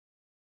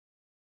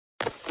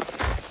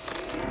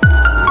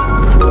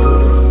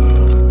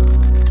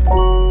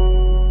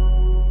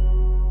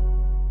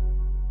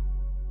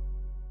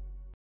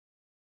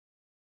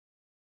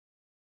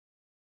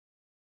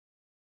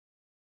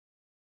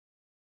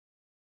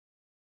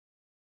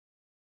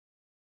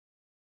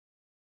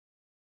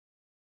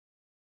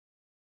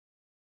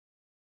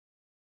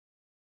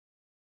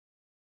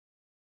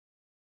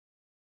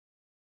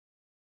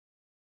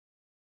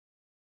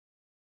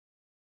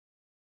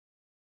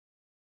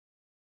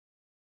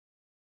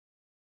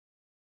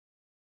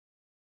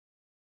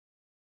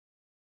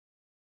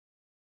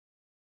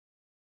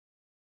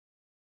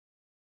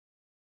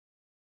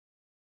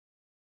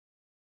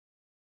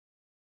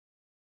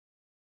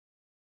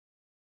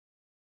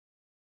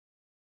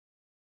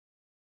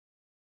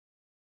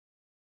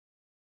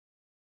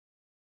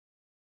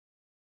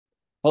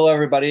Hello,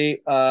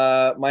 everybody.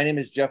 My name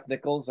is Jeff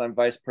Nichols. I'm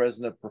Vice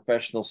President of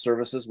Professional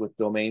Services with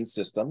Domain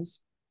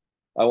Systems.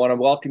 I want to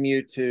welcome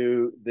you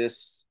to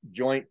this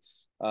joint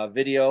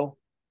video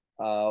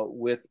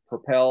with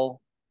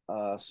Propel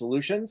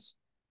Solutions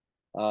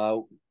uh,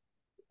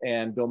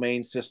 and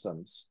Domain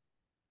Systems.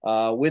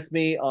 With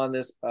me on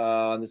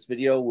this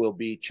video will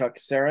be Chuck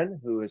Serrin,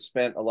 who has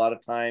spent a lot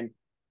of time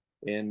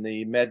in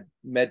the med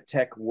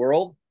tech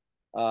world.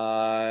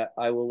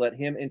 I will let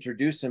him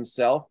introduce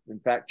himself. In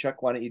fact,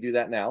 Chuck, why don't you do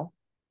that now?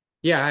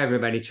 Yeah, hi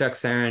everybody. Chuck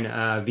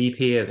Serrin,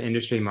 VP of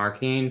Industry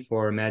Marketing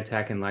for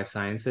MedTech and Life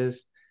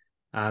Sciences.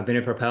 I've been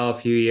at Propel a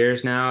few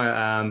years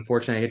now.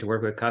 Fortunately, I get to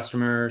work with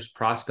customers,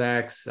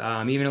 prospects,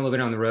 even a little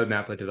bit on the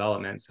roadmap with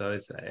development. So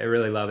I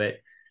really love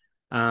it.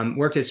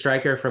 Worked at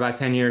Stryker for about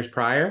 10 years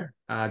prior,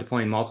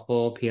 deploying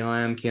multiple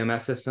PLM,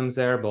 QMS systems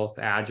there, both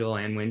Agile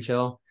and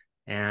Windchill,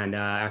 and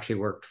actually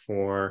worked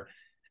for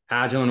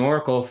Agile and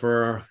Oracle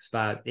for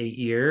about 8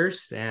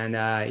 years, and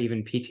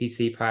even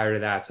PTC prior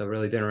to that. So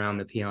really been around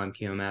the PLM,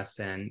 QMS,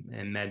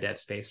 and med dev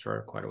space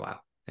for quite a while.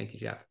 Thank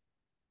you, Jeff.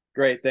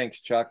 Great,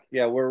 thanks, Chuck.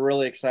 Yeah, we're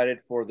really excited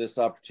for this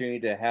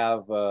opportunity to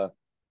have a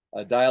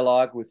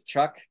dialogue with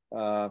Chuck.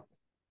 Chuck,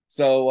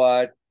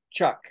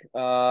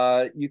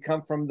 you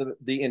come from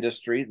the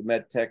industry, the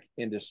med tech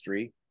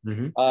industry.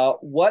 Mm-hmm.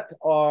 What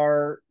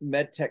are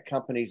med tech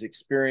companies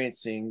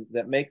experiencing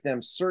that make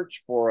them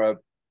search for a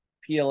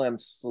PLM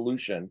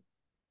solution,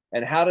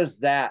 and how does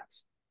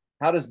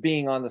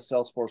being on the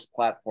Salesforce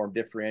platform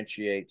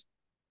differentiate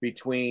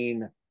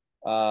between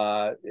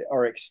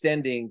or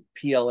extending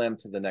PLM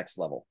to the next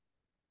level?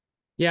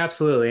 Yeah,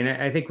 absolutely. And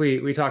I think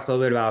we talked a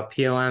little bit about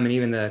PLM and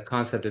even the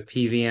concept of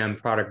PVM,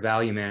 product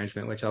value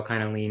management, which I'll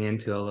kind of lean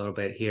into a little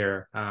bit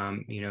here.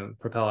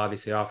 Propel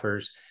obviously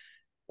offers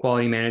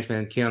quality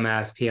management,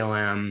 QMS,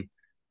 PLM,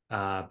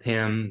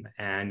 PIM,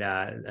 and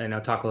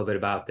I'll talk a little bit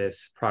about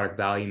this product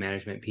value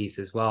management piece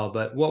as well.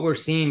 But what we're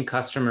seeing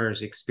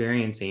customers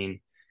experiencing,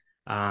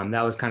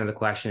 that was kind of the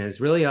question,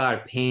 is really a lot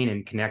of pain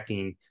in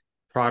connecting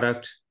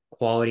product,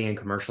 quality, and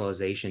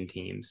commercialization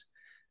teams.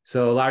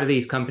 So a lot of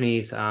these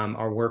companies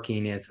are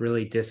working with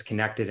really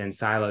disconnected and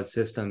siloed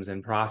systems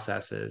and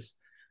processes.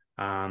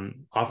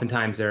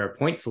 Oftentimes there are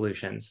point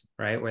solutions,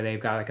 right, where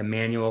they've got like a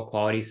manual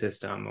quality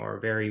system or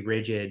a very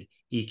rigid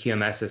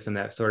EQMS system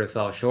that sort of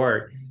fell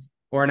short,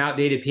 or an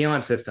outdated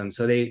PLM system.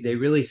 So they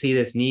really see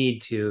this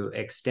need to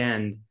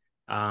extend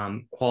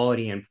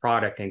quality and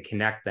product and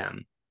connect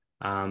them.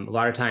 A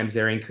lot of times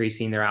they're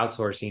increasing their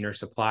outsourcing or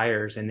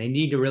suppliers, and they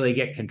need to really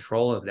get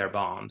control of their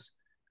BOMs.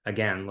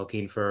 Again,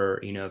 looking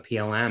for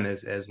PLM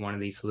as one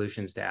of these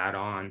solutions to add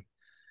on.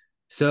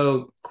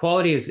 So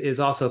quality is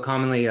also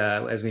commonly,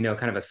 as we know,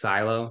 kind of a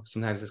silo.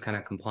 Sometimes it's kind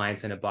of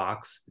compliance in a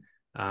box.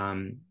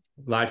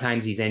 A lot of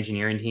times these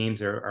engineering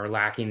teams are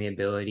lacking the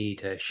ability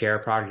to share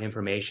product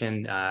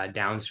information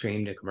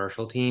downstream to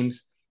commercial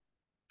teams,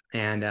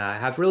 and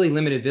have really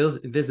limited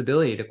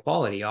visibility to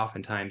quality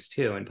oftentimes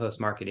too, and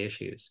post-market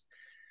issues.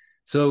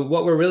 So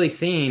what we're really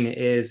seeing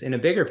is, in a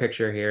bigger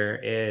picture here,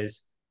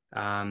 is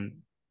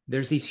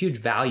there's these huge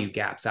value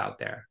gaps out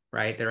there,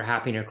 right? That are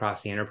happening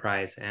across the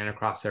enterprise and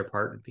across their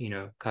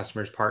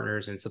customers,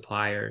 partners, and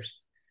suppliers.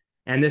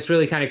 And this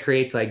really kind of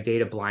creates like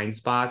data blind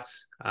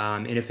spots,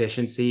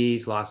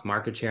 inefficiencies, lost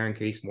market share,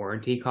 increased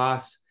warranty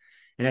costs.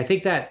 And I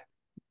think that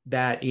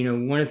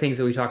one of the things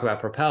that we talk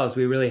about Propel is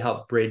we really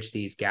help bridge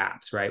these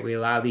gaps, right? We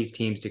allow these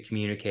teams to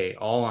communicate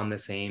all on the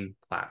same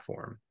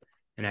platform.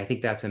 And I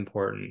think that's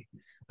important.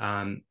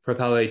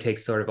 Propel really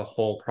takes sort of a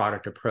whole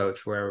product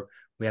approach where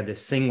we have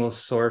this single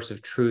source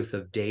of truth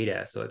of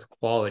data. So it's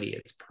quality,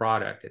 it's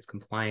product, it's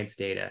compliance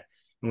data.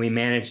 And we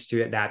manage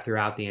that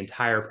throughout the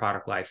entire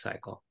product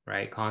lifecycle,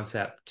 right?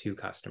 Concept to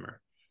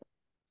customer.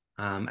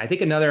 I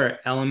think another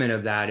element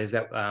of that is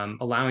that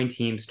allowing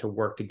teams to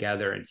work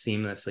together and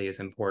seamlessly is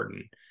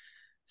important,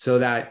 so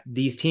that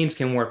these teams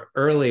can work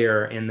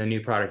earlier in the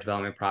new product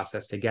development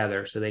process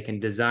together, so they can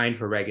design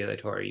for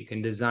regulatory, you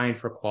can design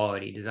for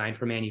quality, design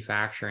for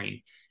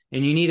manufacturing.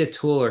 And you need a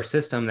tool or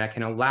system that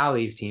can allow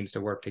these teams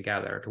to work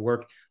together, to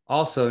work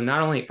also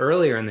not only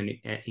earlier in the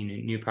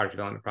new product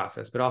development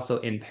process, but also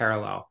in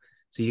parallel.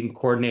 So you can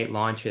coordinate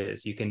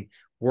launches, you can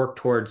work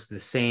towards the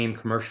same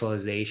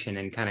commercialization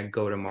and kind of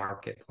go to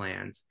market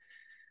plans.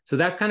 So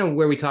that's kind of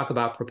where we talk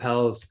about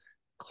Propel's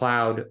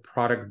cloud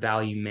product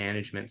value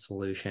management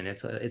solution.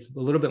 It's a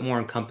little bit more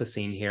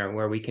encompassing here,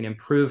 where we can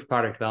improve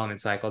product development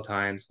cycle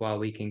times while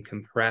we can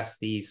compress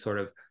these sort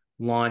of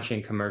launch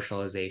and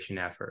commercialization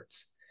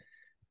efforts.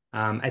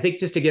 I think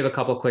just to give a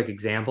couple quick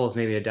examples,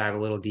 maybe to dive a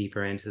little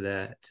deeper into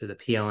the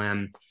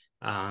PLM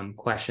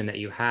question that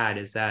you had,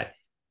 is that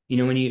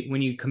when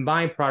you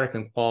combine product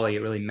and quality,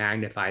 it really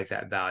magnifies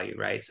that value,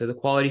 right? So the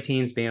quality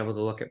teams being able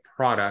to look at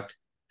product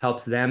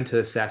helps them to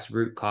assess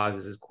root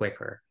causes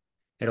quicker.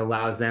 It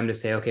allows them to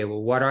say, okay,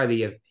 well, what are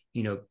the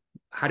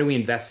how do we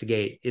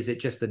investigate? Is it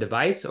just the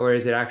device, or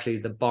is it actually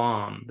the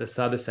BOM, the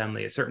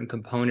subassembly, a certain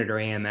component or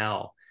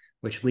AML?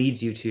 Which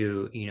leads you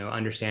to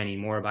understanding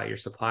more about your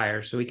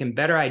supplier, so we can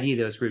better ID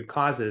those root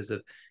causes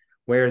of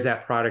where is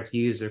that product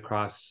used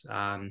across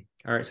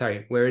or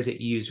sorry, where is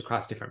it used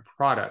across different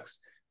products?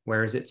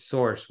 Where is it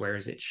sourced? Where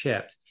is it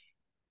shipped?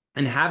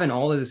 And having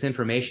all of this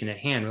information at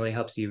hand really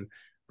helps you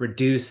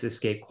reduce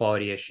escape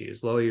quality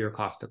issues, lower your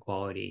cost of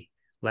quality,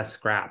 less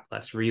scrap,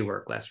 less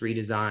rework, less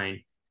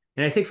redesign.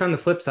 And I think from the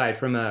flip side,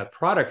 from a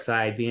product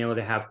side, being able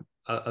to have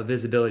a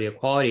visibility of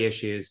quality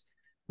issues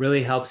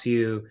really helps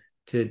you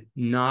to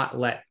not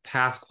let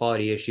past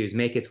quality issues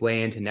make its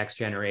way into next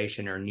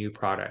generation or new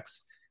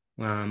products.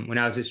 When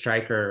I was at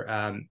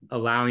Stryker,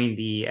 allowing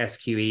the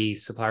SQE,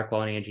 supplier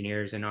quality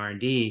engineers and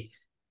R&D,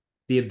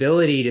 the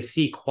ability to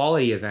see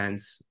quality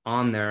events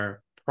on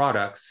their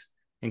products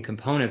and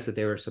components that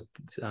they were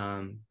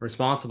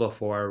responsible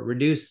for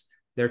reduce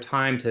their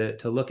time to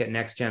look at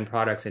next gen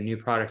products and new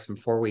products from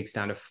 4 weeks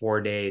down to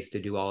 4 days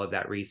to do all of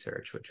that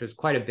research, which was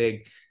quite a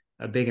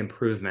big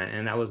improvement.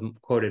 And that was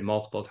quoted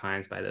multiple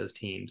times by those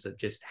teams of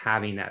just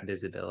having that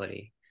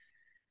visibility.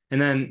 And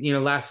then,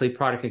 lastly,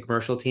 product and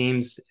commercial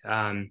teams,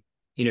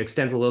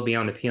 extends a little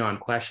beyond the PLM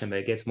question, but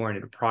it gets more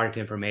into the product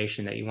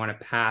information that you want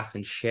to pass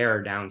and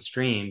share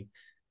downstream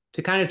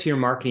to your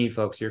marketing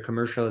folks, your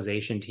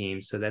commercialization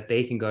teams, so that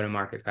they can go to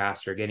market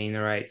faster, getting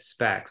the right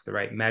specs, the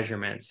right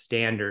measurements,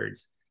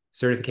 standards,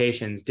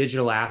 certifications,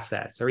 digital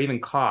assets, or even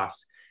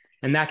costs.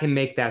 And that can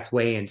make that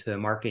way into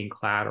marketing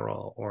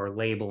collateral or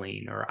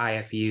labeling or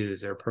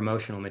IFUs or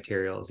promotional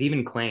materials,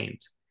 even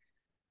claims.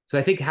 So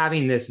I think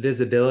having this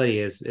visibility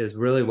is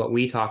really what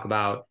we talk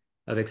about,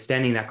 of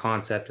extending that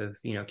concept of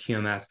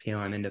QMS,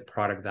 PLM into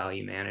product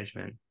value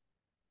management.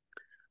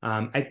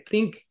 I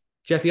think,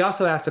 Jeff, you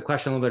also asked a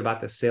question a little bit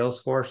about the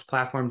Salesforce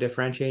platform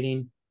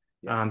differentiating.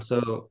 Yeah.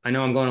 So I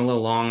know I'm going a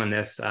little long on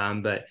this,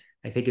 but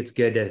I think it's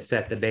good to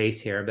set the base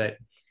here. But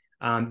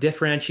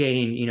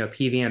differentiating,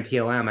 PVM,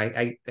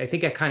 PLM, I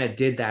think I kind of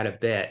did that a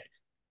bit.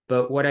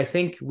 But what I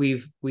think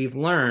we've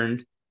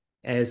learned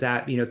is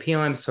that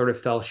PLM sort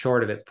of fell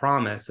short of its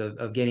promise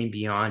of getting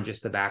beyond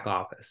just the back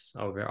office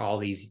over all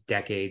these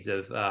decades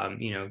of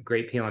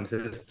great PLM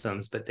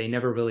systems, but they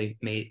never really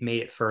made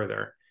it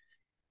further.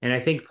 And I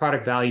think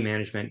product value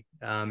management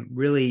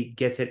really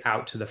gets it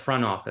out to the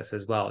front office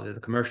as well, to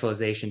the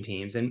commercialization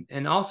teams,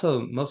 and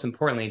also, most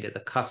importantly, to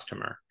the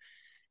customer.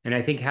 And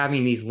I think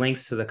having these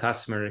links to the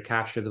customer to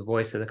capture the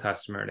voice of the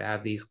customer, to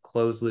have these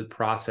closed loop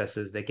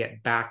processes that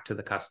get back to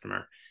the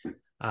customer,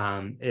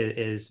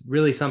 is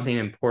really something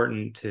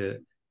important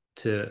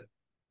to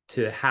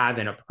have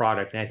in a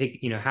product. And I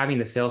think having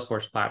the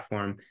Salesforce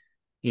platform,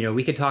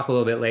 we could talk a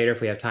little bit later if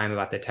we have time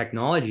about the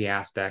technology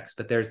aspects,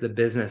 but there's the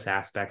business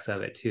aspects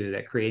of it too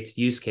that creates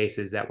use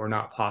cases that were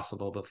not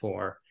possible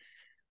before.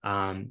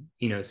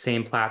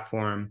 Same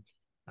platform,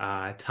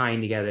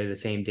 tying together the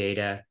same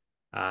data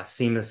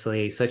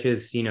seamlessly, such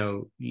as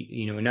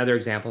another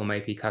example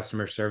might be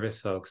customer service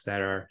folks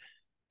that are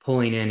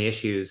pulling in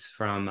issues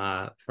from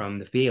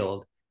the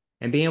field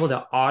and being able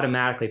to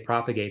automatically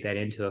propagate that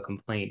into a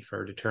complaint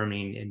for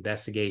determining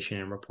investigation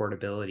and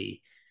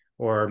reportability,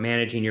 or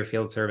managing your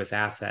field service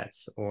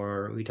assets,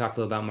 or we talked a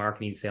little about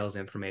marketing, sales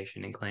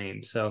information, and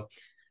claims. So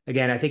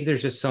again, I think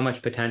there's just so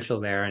much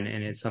potential there, and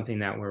it's something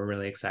that we're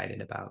really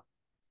excited about.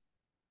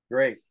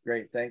 Great.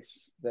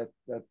 Thanks.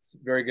 That's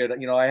very good.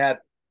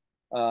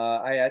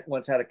 I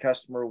once had a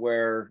customer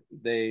where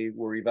they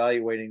were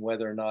evaluating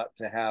whether or not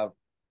to have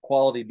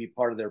quality be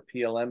part of their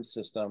PLM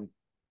system,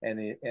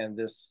 and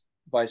this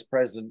vice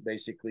president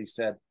basically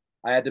said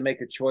I had to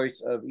make a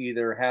choice of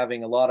either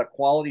having a lot of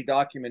quality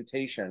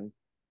documentation,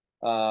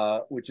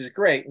 which is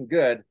great and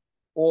good,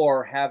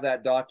 or have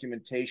that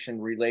documentation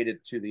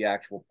related to the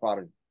actual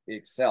product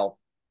itself,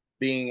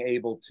 being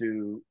able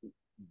to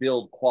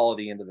build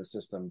quality into the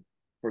system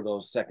for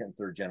those second,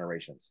 third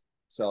generations.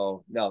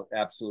 So no,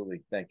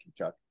 absolutely. Thank you,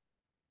 Chuck.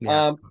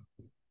 Yes.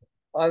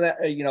 On that,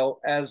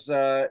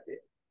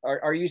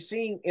 are you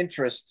seeing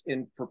interest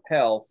in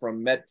Propel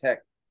from medtech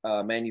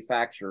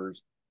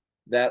manufacturers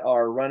that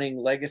are running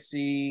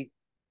legacy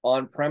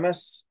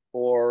on-premise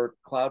or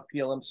cloud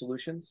PLM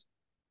solutions?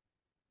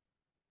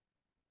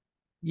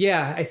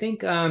 Yeah, I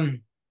think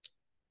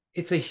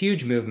it's a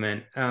huge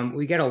movement.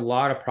 We get a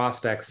lot of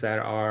prospects that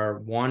are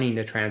wanting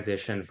to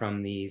transition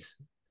from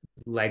these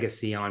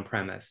legacy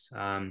on-premise.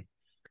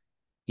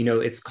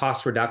 It's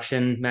cost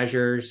reduction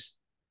measures,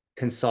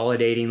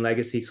 consolidating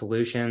legacy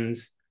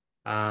solutions.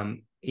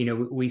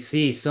 We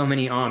see so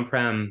many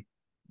on-prem,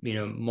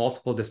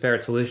 multiple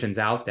disparate solutions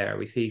out there.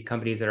 We see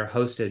companies that are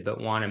hosted but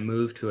want to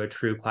move to a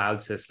true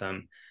cloud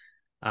system.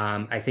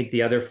 I think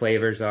the other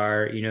flavors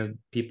are,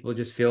 people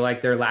just feel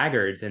like they're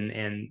laggards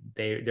and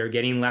they're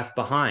getting left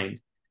behind.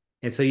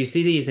 And so you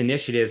see these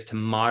initiatives to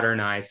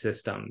modernize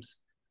systems.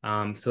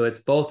 So it's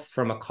both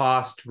from a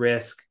cost,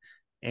 risk,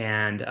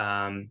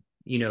 and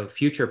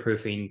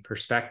future-proofing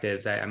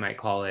perspectives, I might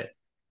call it.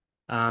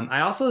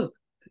 I also,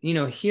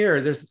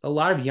 here there's a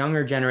lot of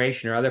younger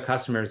generation or other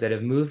customers that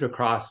have moved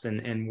across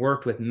and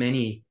worked with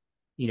many,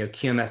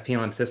 QMS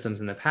PLM systems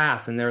in the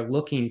past, and they're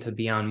looking to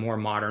be on more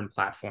modern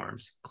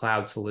platforms,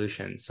 cloud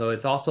solutions. So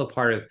it's also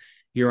part of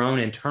your own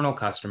internal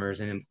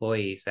customers and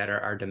employees that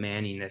are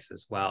demanding this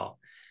as well.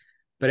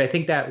 But I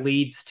think that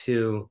leads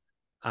to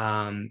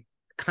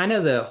kind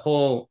of the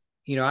whole,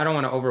 I don't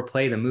want to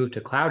overplay the move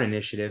to cloud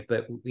initiative,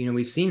 but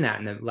we've seen that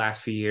in the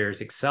last few years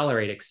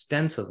accelerate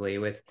extensively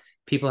with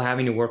people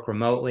having to work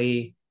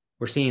remotely.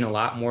 We're seeing a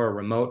lot more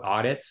remote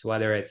audits,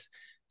 whether it's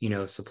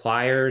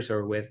suppliers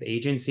or with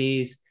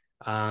agencies.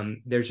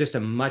 There's just a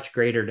much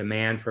greater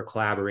demand for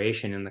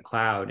collaboration in the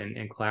cloud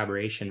and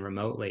collaboration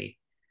remotely.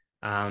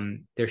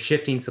 They're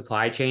shifting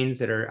supply chains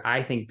that are,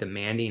 I think,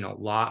 demanding a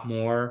lot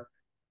more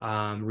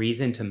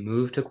reason to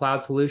move to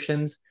cloud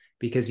solutions,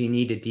 because you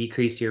need to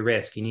decrease your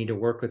risk. You need to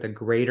work with a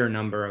greater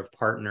number of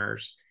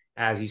partners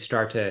as you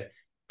start to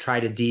try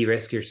to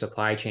de-risk your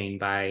supply chain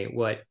by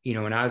what,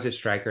 when I was at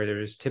Stryker, there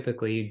was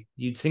typically,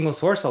 you'd single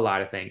source a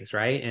lot of things,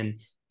 right? And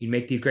you'd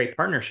make these great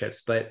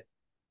partnerships, but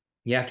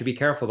you have to be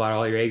careful about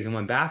all your eggs in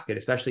one basket,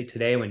 especially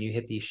today when you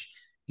hit these,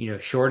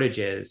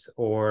 shortages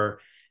or,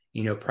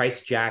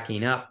 price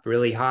jacking up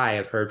really high.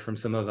 I've heard from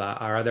some of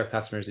our other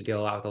customers that deal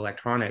a lot with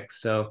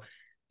electronics. So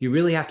you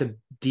really have to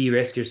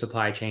de-risk your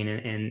supply chain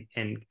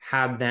and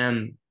have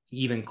them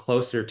even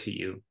closer to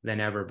you than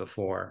ever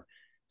before.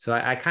 So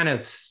I kind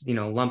of,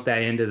 lump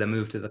that into the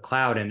move to the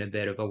cloud in a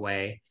bit of a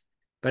way.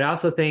 But I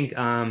also think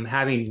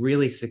having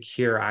really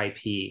secure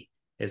IP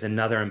is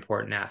another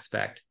important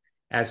aspect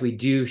as we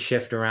do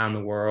shift around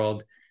the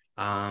world,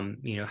 how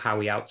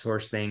we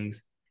outsource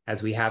things,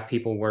 as we have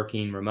people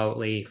working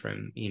remotely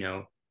from,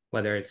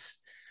 whether it's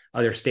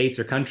other states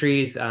or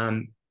countries.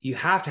 You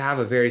have to have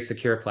a very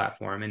secure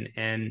platform.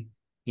 And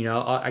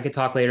I could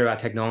talk later about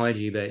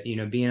technology, but,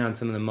 being on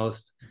some of the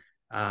most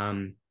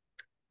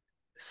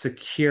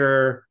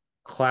secure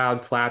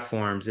cloud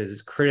platforms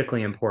is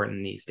critically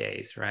important these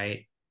days,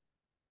 right?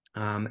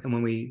 And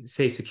when we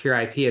say secure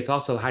IP, it's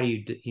also how do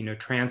you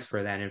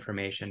transfer that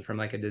information from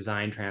like a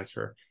design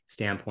transfer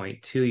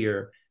standpoint to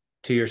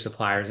your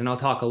suppliers. And I'll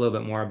talk a little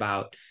bit more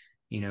about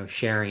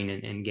sharing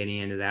and getting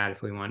into that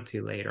if we want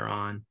to later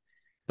on.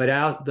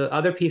 But the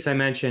other piece I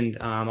mentioned,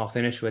 I'll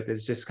finish with,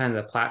 is just kind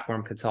of the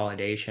platform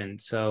consolidation.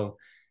 So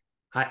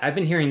I've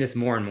been hearing this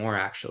more and more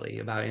actually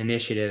about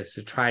initiatives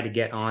to try to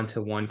get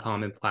onto one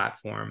common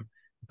platform,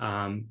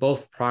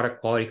 both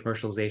product quality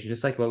commercialization,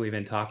 just like what we've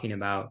been talking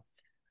about.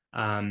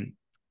 And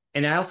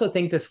I also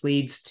think this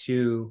leads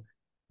to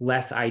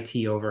less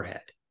IT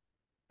overhead.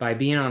 By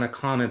being on a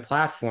common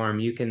platform,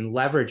 you can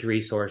leverage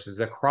resources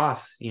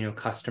across,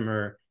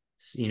 customer,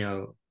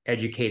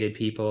 educated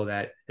people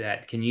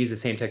that can use the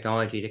same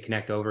technology to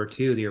connect over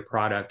to your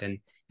product and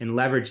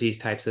leverage these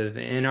types of,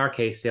 in our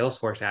case,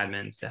 Salesforce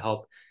admins to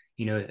help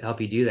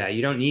you do that.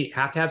 You don't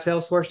have to have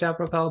Salesforce to have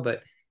Propel,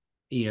 but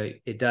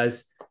it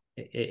does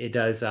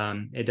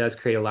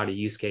create a lot of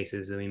use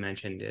cases that we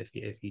mentioned if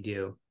you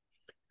do.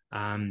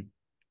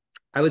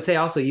 I would say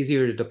also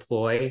easier to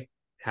deploy,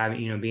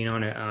 being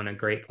on a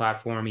great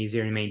platform,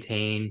 easier to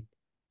maintain,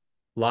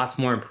 lots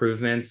more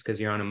improvements because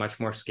you're on a much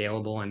more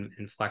scalable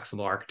and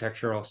flexible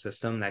architectural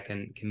system that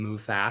can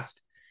move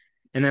fast.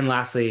 And then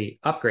lastly,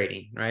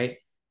 upgrading, right?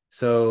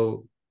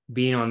 So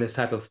being on this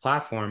type of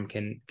platform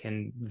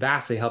can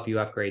vastly help you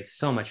upgrade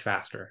so much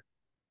faster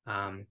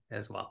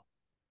as well.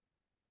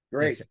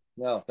 Great. Thanks.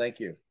 No,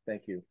 thank you.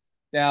 Thank you.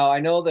 Now, I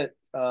know that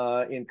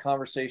in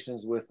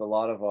conversations with a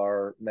lot of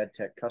our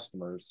medtech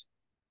customers,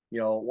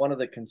 one of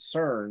the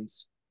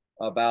concerns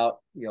about,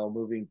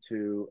 moving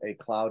to a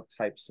cloud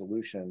type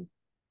solution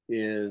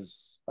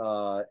is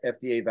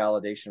FDA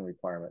validation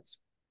requirements.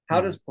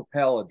 How does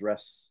Propel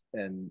address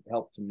and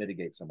help to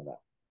mitigate some of that?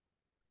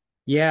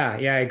 Yeah,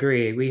 I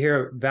agree. We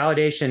hear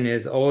validation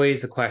is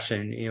always a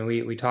question.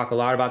 We talk a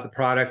lot about the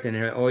product, and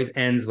it always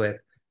ends with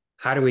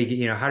how do we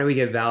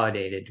get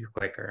validated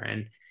quicker?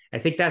 And I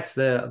think that's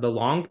the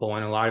long pole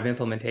in a lot of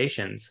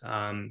implementations,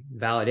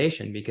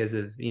 validation, because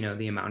of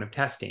the amount of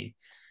testing.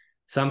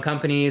 Some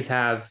companies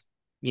have,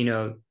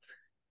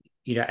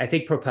 I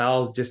think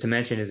Propel, just to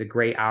mention, is a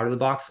great out of the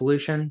box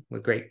solution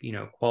with great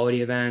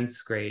quality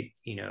events, great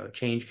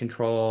change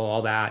control,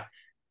 all that.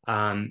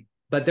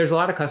 But there's a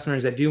lot of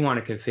customers that do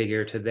want to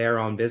configure to their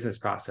own business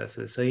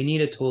processes. So you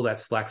need a tool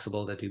that's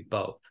flexible to do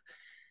both.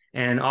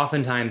 And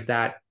oftentimes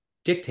that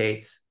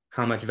dictates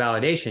how much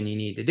validation you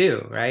need to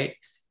do, right?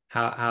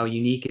 How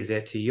unique is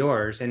it to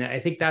yours? And I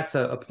think that's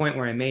a point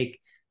where I make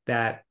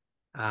that,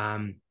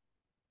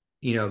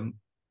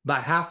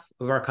 about half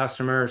of our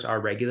customers are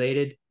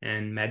regulated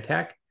and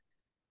medtech,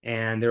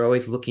 and they're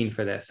always looking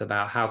for this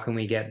about how can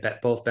we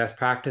get both best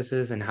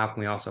practices and how can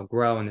we also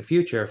grow in the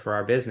future for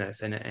our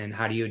business, and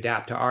how do you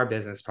adapt to our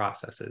business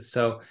processes.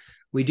 So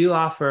we do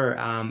offer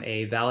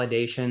a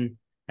validation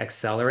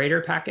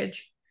accelerator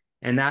package,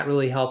 and that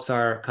really helps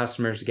our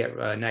customers get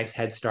a nice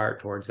head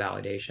start towards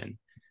validation.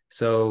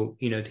 So,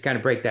 to kind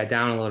of break that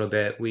down a little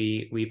bit,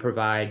 we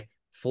provide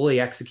fully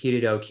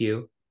executed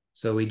OQ.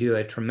 So we do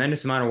a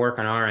tremendous amount of work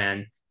on our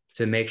end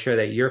to make sure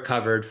that you're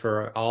covered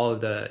for all of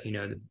the,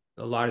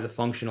 a lot of the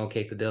functional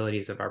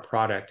capabilities of our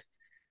product.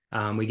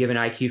 We give an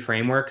IQ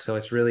framework, so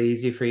it's really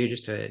easy for you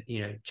just to,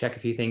 check a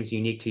few things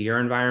unique to your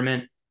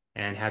environment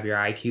and have your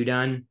IQ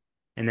done.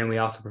 And then we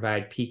also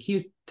provide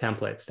PQ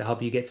templates to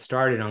help you get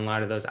started on a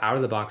lot of those out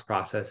of the box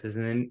processes.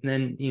 And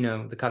then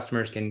the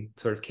customers can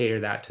sort of cater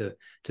that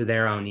to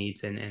their own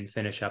needs and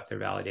finish up their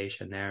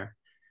validation there.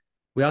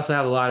 We also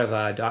have a lot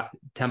of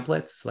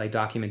templates, like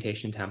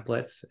documentation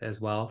templates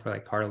as well, for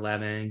like Part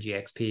 11,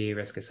 GXP,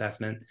 risk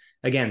assessment.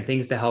 Again,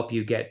 things to help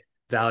you get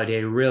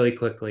validated really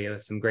quickly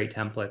with some great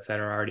templates that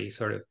are already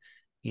sort of,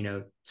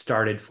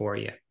 started for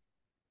you.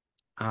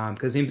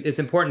 Because it's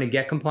important to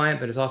get compliant,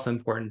 but it's also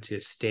important to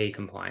stay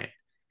compliant.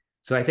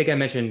 So I think I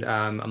mentioned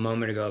a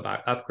moment ago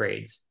about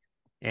upgrades.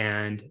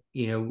 And,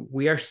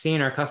 we are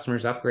seeing our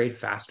customers upgrade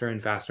faster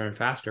and faster and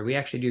faster. We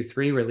actually do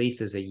 3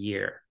 releases a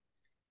year.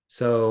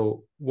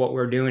 So what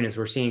we're doing is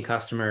we're seeing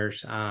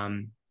customers,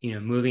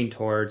 moving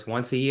towards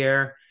once a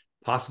year,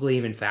 possibly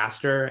even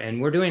faster.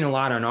 And we're doing a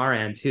lot on our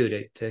end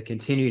too, to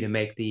continue to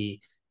make the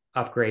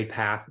upgrade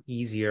path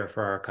easier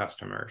for our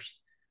customers.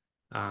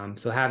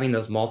 So having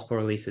those multiple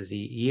releases a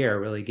year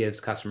really gives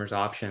customers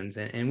options.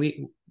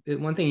 And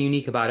one thing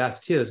unique about us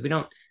too, is we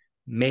don't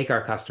make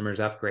our customers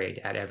upgrade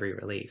at every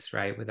release,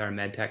 right? With our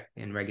medtech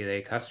and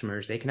regulated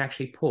customers, they can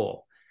actually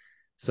pull.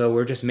 So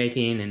we're just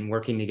making and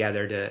working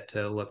together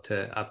to look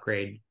to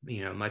upgrade,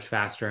 much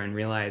faster, and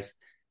realize,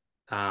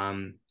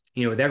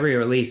 with every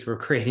release, we're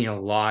creating a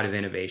lot of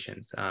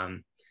innovations.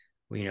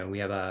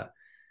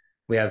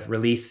 We have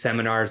release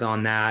seminars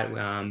on that.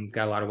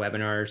 Got a lot of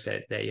webinars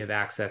that you have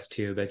access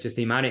to, but just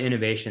the amount of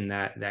innovation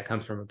that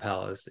comes from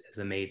Propel is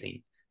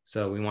amazing.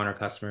 So we want our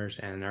customers,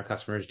 and our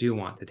customers do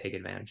want to take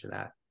advantage of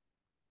that.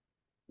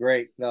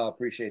 Great. No,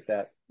 appreciate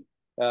that.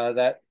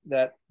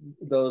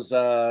 Those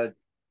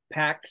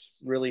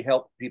packs really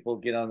help people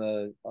get on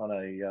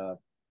a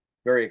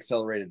very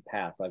accelerated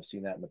path. I've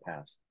seen that in the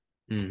past.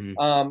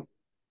 Mm-hmm.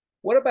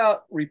 What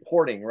about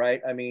reporting,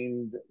 right? I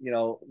mean,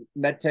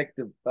 medtech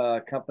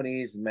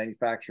companies and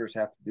manufacturers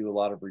have to do a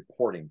lot of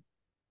reporting.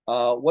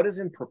 What is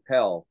in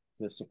Propel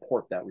to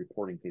support that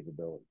reporting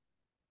capability?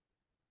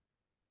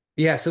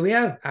 Yeah, so we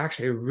have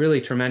actually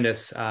really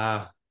tremendous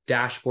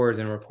dashboards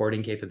and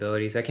reporting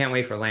capabilities. I can't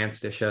wait for Lance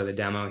to show the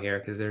demo here,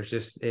 because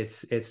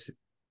it's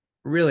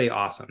really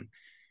awesome.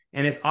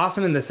 And it's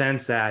awesome in the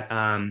sense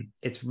that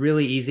it's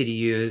really easy to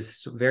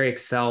use, very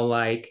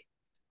Excel-like,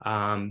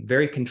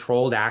 very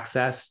controlled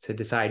access to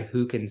decide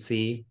who can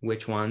see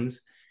which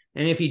ones.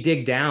 And if you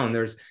dig down,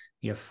 there's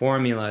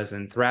formulas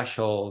and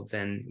thresholds,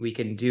 and we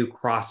can do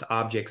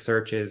cross-object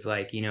searches,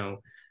 like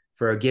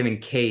for a given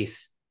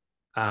case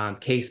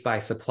by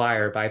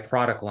supplier, by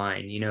product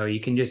line. You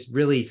can just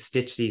really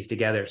stitch these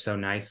together so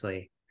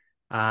nicely.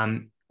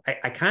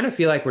 I kind of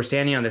feel like we're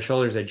standing on the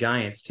shoulders of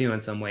giants too,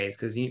 in some ways,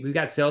 because we've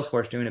got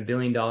Salesforce doing $1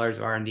 billion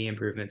of R&D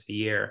improvements a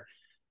year.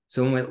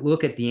 So when we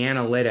look at the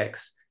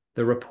analytics,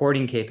 the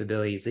reporting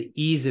capabilities, the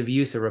ease of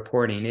use of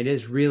reporting, it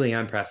is really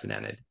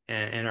unprecedented,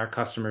 and our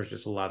customers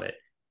just love it.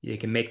 You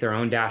can make their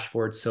own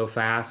dashboards so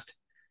fast.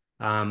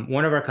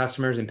 One of our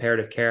customers,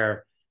 Imperative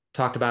Care,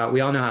 talked about,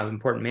 we all know how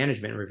important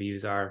management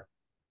reviews are,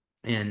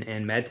 and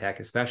medtech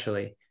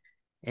especially,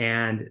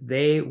 and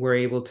they were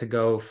able to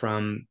go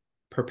from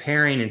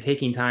preparing and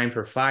taking time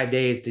for 5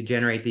 days to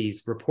generate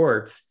these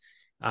reports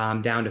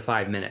down to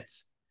 5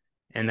 minutes.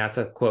 And that's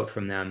a quote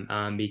from them,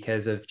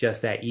 because of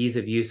just that ease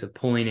of use of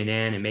pulling it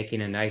in and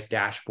making a nice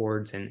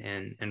dashboards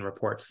and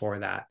reports for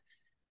that.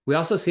 We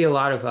also see a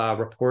lot of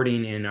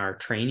reporting in our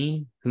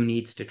training, who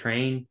needs to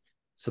train,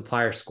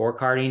 supplier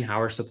scorecarding,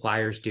 how are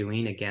suppliers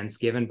doing against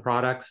given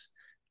products,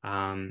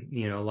 a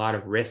lot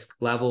of risk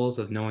levels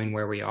of knowing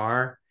where we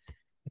are.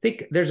 I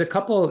think there's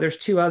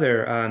 2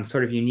 other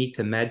sort of unique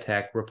to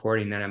medtech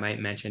reporting that I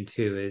might mention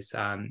too, is,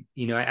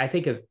 I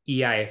think of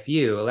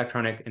EIFU,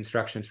 Electronic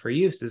Instructions for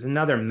Use, as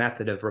another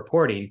method of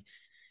reporting,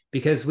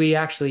 because we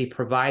actually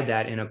provide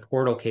that in a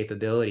portal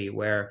capability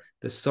where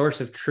the source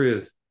of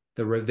truth,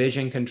 the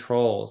revision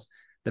controls,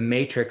 the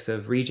matrix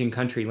of region,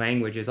 country,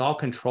 language is all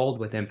controlled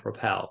within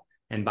Propel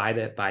and by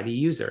the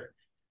user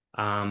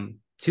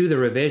to the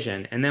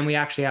revision. And then we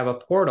actually have a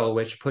portal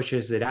which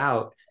pushes it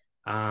out,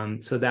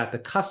 so that the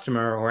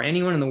customer or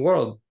anyone in the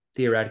world,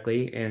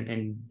 theoretically,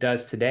 and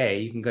does today,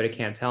 you can go to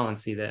Cantel and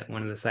see that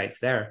one of the sites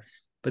there,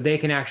 but they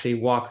can actually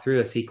walk through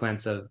a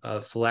sequence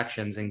of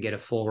selections and get a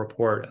full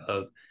report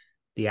of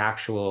the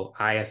actual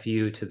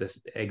IFU to the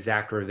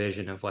exact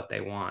revision of what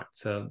they want.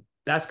 So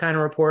that's kind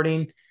of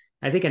reporting.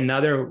 I think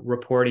another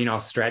reporting I'll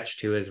stretch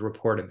to is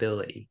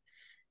reportability.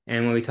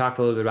 And when we talk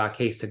a little bit about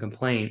case to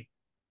complaint,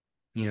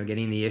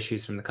 getting the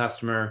issues from the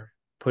customer,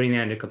 putting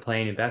that into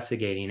complaint,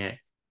 investigating it,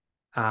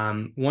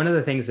 one of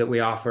the things that we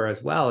offer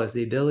as well is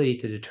the ability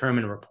to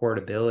determine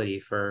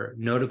reportability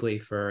notably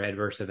for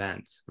adverse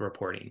events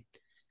reporting.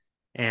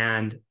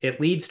 And it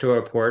leads to a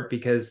report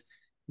because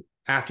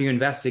after you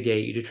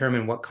investigate, you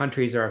determine what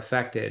countries are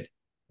affected,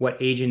 what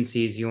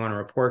agencies you want to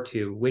report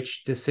to,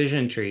 which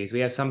decision trees. We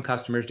have some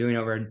customers doing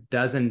over a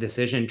dozen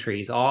decision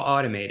trees, all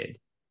automated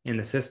in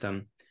the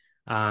system,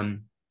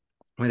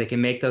 where they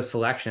can make those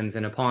selections.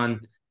 And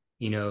upon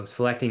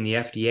selecting the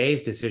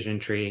FDA's decision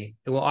tree,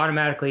 it will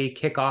automatically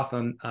kick off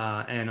an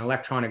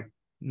electronic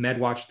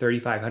MedWatch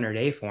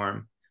 3500A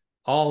form,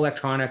 all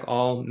electronic,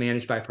 all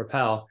managed by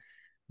Propel,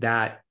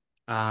 that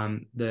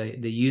the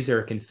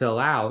user can fill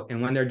out.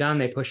 And when they're done,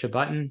 they push a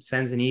button,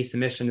 sends an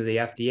e-submission to the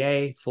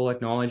FDA, full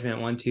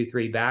acknowledgement 1, 2,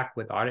 3 back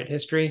with audit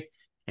history,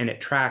 and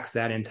it tracks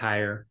that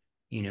entire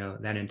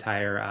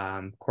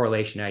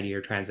correlation ID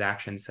or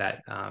transaction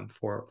set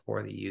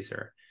for the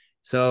user.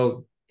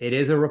 So it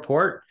is a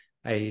report.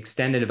 I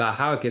extended about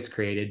how it gets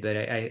created, but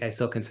I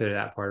still consider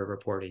that part of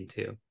reporting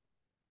too.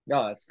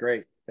 No, that's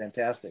great.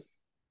 Fantastic.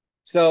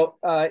 So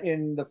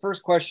in the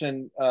first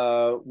question,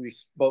 we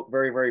spoke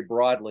very, very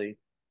broadly,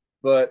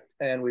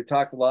 and we've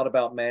talked a lot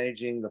about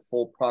managing the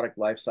full product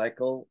life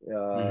cycle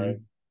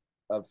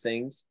of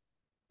things.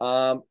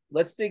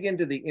 Let's dig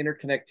into the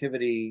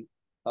interconnectivity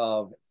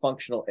of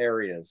functional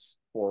areas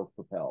for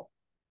Propel,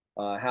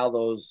 how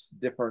those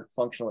different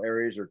functional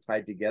areas are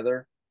tied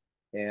together,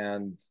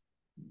 and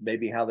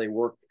maybe how they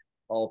work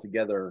all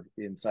together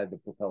inside the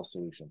Propel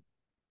solution.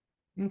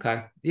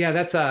 Okay. Yeah,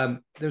 that's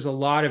there's a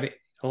lot of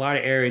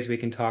areas we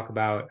can talk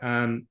about.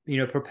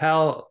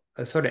 Propel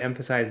sort of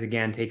emphasize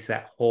again takes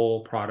that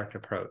whole product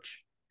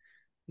approach.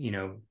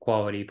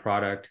 Quality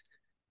product,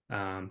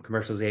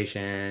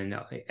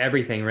 commercialization,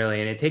 everything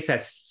really, and it takes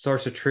that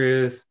source of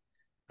truth.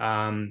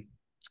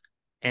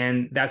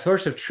 And that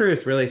source of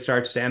truth really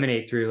starts to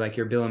emanate through like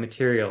your bill of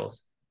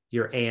materials,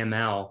 your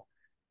AML.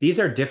 These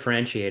are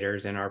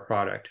differentiators in our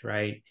product,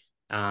 right?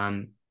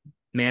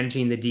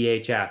 Managing the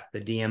DHF,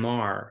 the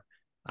DMR,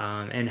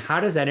 and how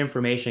does that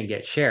information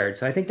get shared?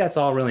 So I think that's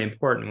all really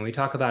important. When we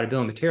talk about a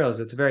bill of materials,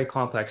 it's a very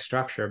complex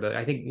structure, but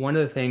I think one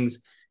of the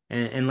things,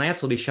 and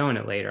Lance will be showing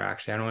it later,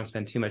 actually, I don't want to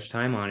spend too much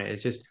time on it,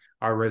 is just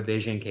our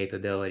revision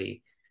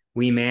capability.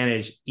 We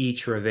manage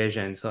each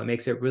revision, so it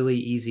makes it really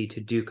easy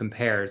to do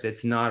compares.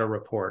 It's not a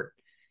report.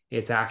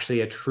 It's actually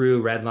a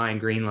true red line,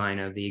 green line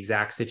of the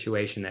exact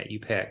situation that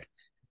you pick.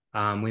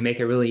 We make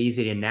it really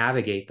easy to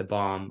navigate the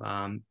BOM.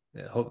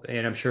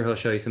 And I'm sure he'll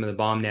show you some of the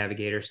BOM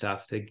navigator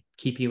stuff to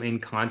keep you in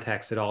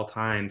context at all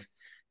times,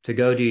 to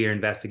go do your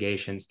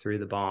investigations through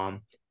the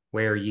BOM,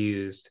 where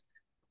used,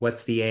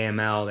 what's the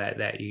AML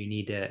that you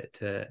need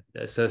to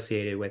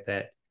associate with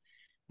it.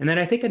 And then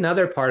I think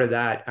another part of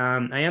that,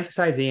 I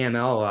emphasize the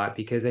AML a lot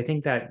because I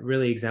think that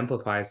really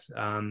exemplifies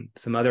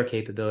some other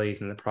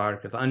capabilities in the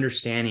product of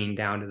understanding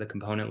down to the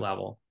component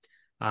level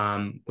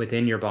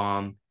within your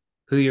BOM,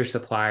 who your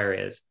supplier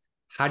is.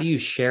 How do you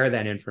share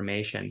that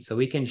information? So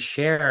we can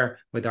share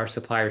with our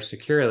suppliers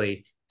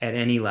securely at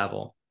any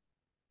level.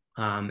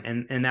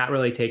 And that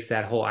really takes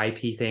that whole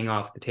IP thing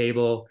off the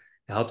table.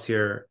 It helps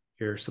your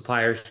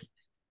suppliers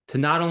to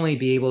not only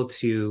be able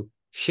to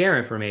share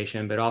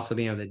information, but also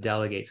being able to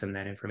delegate some of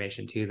that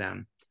information to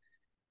them.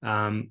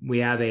 We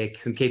have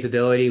some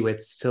capability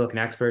with Silicon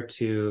Expert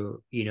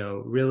to,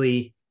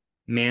 really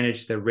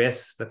manage the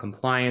risks, the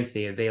compliance,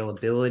 the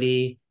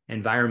availability,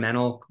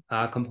 environmental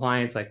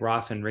compliance like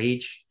ROS and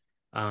REACH,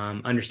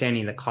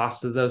 understanding the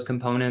cost of those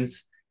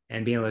components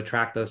and being able to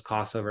track those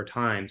costs over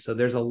time. So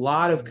there's a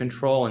lot of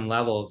control and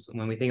levels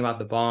when we think about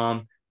the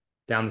BOM,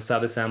 down the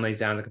subassemblies,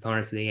 down the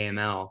components of the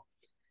AML.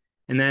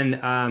 And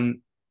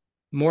then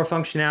more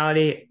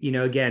functionality,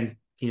 again,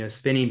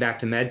 spinning back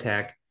to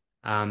MedTech,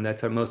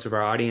 that's most of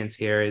our audience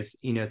here is,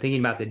 thinking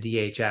about the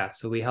DHF.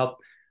 So we help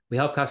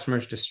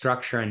customers to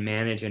structure and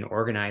manage and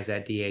organize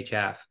that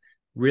DHF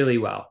really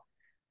well.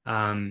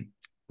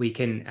 We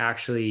can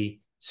actually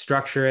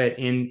structure it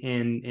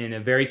in a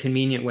very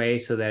convenient way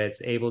so that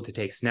it's able to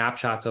take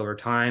snapshots over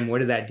time. What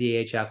did that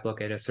DHF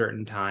look at a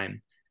certain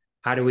time?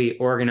 How do we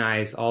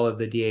organize all of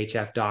the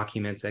DHF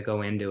documents that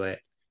go into it?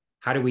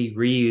 How do we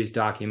reuse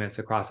documents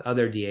across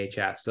other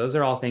DHFs? Those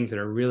are all things that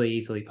are really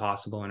easily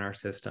possible in our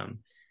system.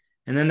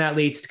 And then that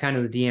leads to kind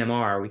of the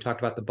DMR. We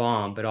talked about the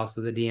BOM, but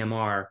also the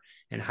DMR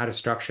and how to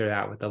structure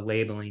that with the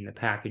labeling, the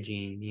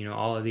packaging,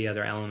 all of the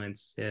other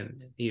elements,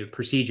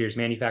 procedures,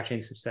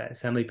 manufacturing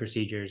assembly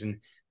procedures,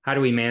 and how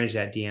do we manage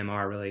that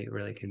DMR really,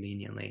 really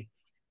conveniently?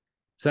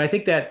 So I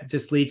think that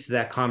just leads to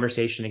that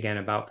conversation again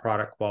about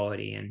product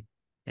quality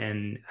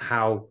and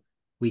how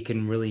we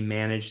can really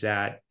manage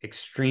that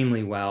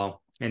extremely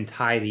well and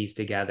tie these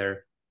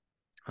together.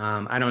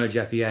 I don't know,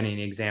 Jeff, if you had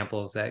any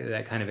examples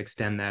that kind of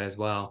extend that as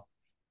well.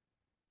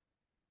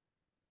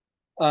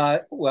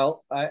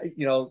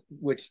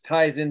 Which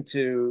ties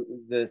into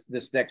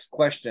this next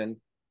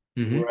question,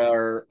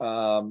 where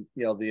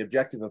the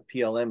objective of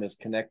PLM is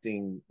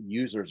connecting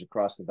users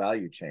across the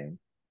value chain.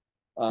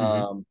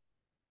 Propel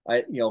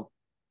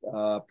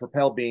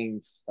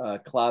being a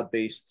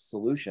cloud-based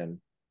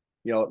solution,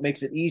 it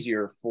makes it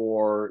easier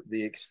for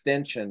the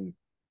extension,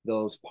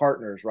 those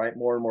partners, right?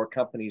 More and more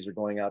companies are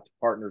going out to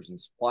partners and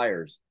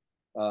suppliers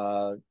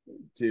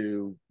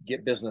to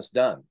get business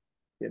done.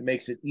 It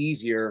makes it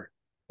easier,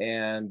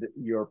 and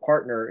your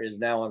partner is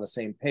now on the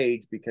same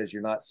page because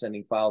you're not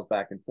sending files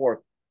back and forth.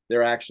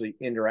 They're actually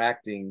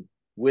interacting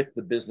with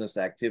the business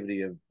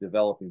activity of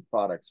developing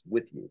products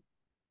with you.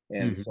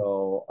 And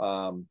so,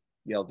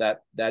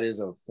 that is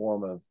a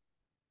form of,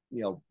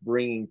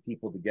 bringing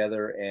people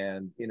together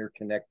and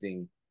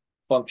interconnecting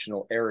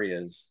functional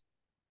areas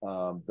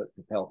that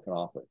Propel can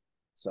offer.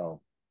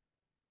 So,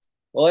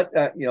 well,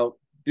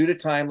 due to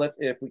time, let's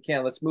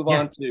move Yeah.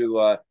 on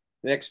to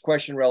the next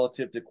question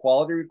relative to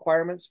quality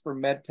requirements for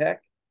medtech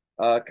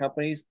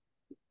companies.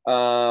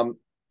 Um,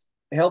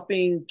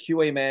 Helping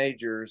QA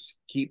managers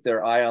keep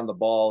their eye on the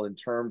ball in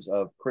terms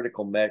of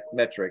critical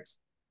metrics.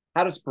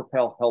 How does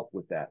Propel help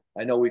with that?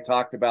 I know we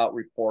talked about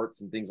reports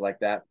and things like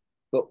that,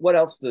 but what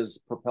else does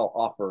Propel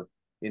offer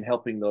in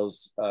helping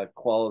those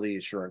quality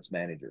assurance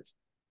managers?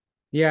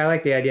 Yeah, I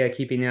like the idea of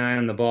keeping the eye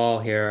on the ball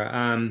here.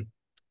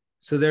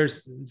 So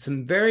there's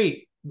some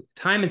very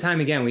time and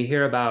time again, we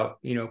hear about,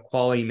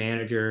 quality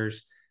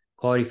managers,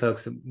 quality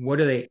folks. What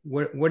are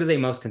they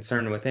most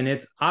concerned with? And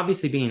it's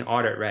obviously being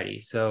audit ready.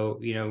 So,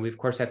 we of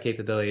course have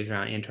capabilities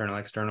around internal,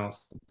 external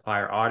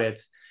supplier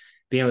audits,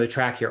 being able to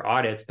track your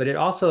audits, but it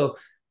also,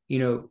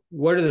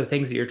 what are the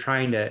things that you're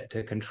trying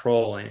to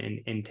control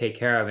and take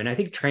care of? And I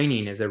think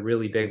training is a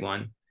really big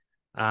one.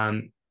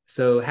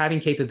 So having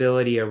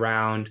capability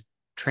around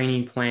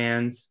training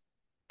plans,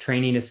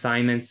 training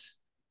assignments,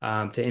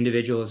 to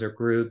individuals or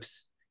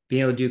groups,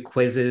 being able to do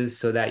quizzes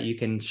so that you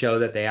can show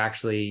that they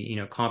actually,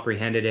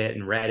 comprehended it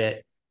and read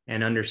it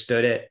and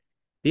understood it.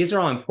 These are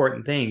all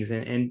important things,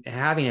 and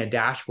having a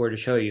dashboard to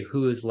show you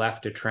who is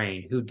left to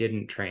train, who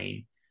didn't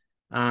train.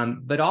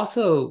 But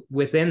also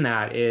within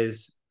that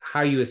is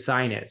how you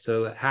assign it.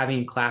 So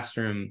having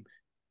classroom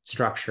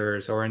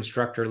structures or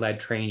instructor-led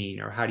training,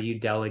 or how do you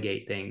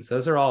delegate things?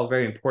 Those are all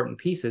very important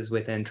pieces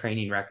within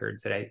training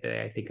records that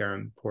I think are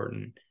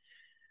important.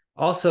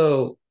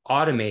 Also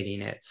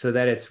automating it so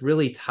that it's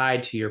really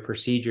tied to your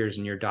procedures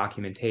and your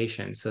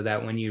documentation, so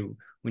that when you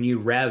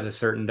rev a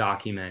certain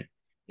document,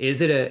 is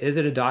it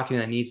a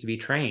document that needs to be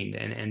trained,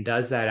 and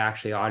does that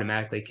actually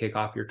automatically kick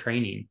off your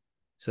training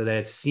so that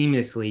it's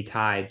seamlessly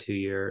tied to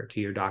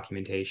your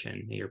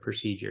documentation, your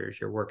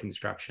procedures, your work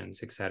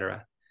instructions,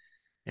 etc.,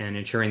 and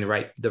ensuring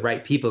the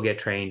right people get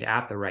trained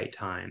at the right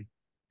time.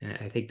 And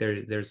I think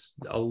there's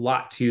a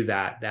lot to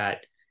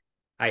that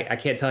I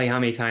can't tell you how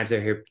many times I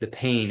hear the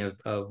pain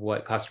of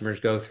what customers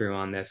go through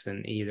on this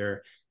in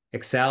either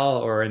Excel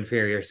or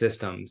inferior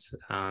systems.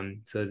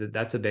 So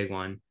that's a big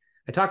one.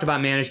 I talked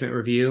about management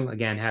review,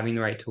 again, having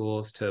the right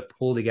tools to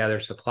pull together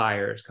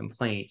suppliers,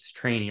 complaints,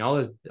 training,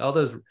 all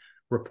those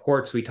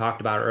reports we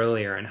talked about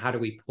earlier, and how do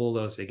we pull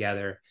those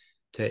together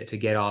to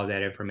get all of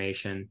that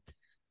information.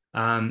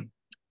 Um,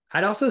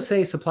 I'd also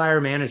say supplier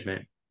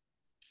management.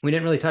 We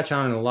didn't really touch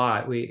on it a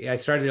lot. I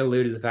started to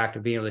allude to the fact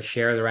of being able to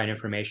share the right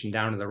information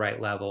down to the right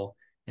level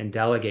and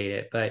delegate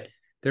it. But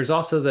there's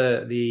also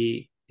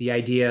the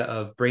idea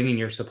of bringing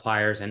your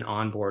suppliers and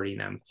onboarding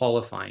them,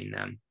 qualifying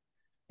them,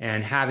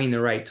 and having the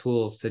right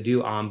tools to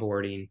do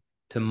onboarding,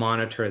 to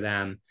monitor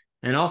them,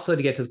 and also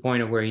to get to the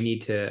point of where you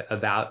need to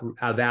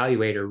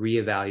evaluate or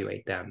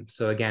reevaluate them.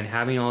 So again,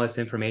 having all this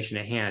information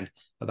at hand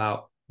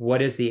about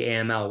what is the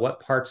AML, what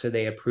parts are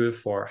they approved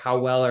for, how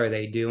well are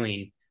they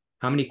doing,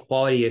 how many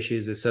quality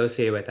issues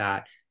associated with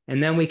that.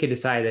 And then we could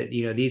decide that,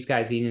 these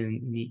guys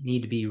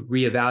need to be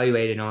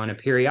reevaluated on a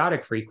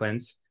periodic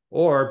frequency,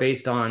 or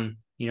based on,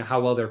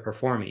 how well they're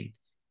performing.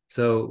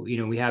 So,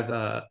 we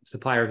have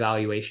supplier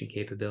evaluation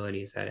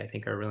capabilities that I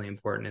think are really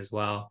important as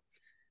well.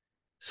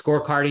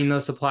 Scorecarding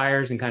those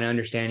suppliers and kind of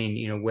understanding,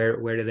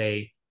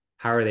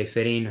 how are they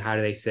fitting, how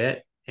do they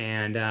sit?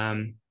 And,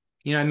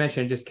 I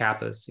mentioned just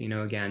CAPAs,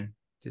 again,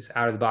 just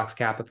out of the box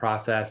CAPA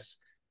process,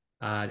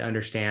 to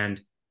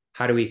understand,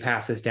 how do we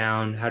pass this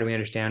down? How do we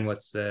understand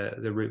what's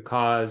the root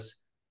cause?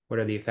 What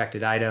are the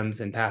affected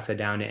items, and pass it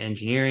down to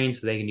engineering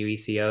so they can do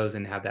ECOs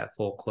and have that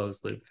full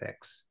closed loop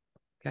fix.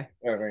 Okay.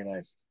 Very, very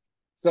nice.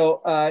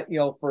 So,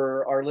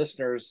 for our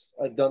listeners,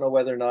 I don't know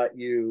whether or not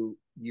you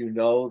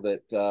know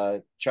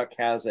that Chuck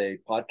has a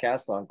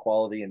podcast on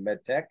quality and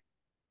medtech.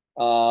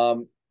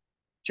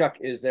 Chuck,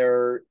 is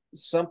there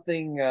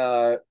something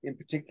in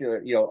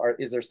particular,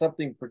 is there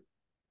something,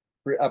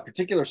 a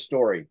particular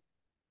story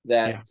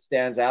Yeah. that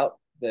stands out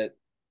that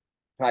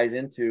ties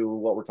into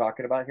what we're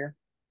talking about here?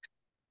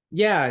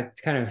 Yeah.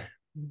 It kind of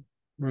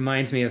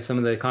reminds me of some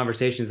of the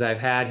conversations I've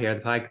had here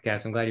at the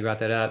podcast. I'm glad you brought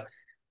that up.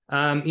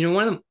 One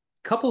of the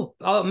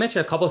I'll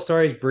mention a couple of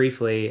stories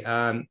briefly,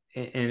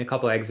 in a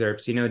couple of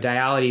excerpts.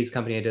 Diality's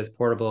company that does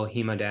portable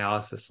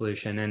hemodialysis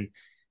solution, and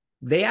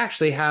they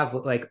actually have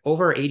like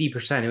over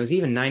 80%. It was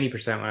even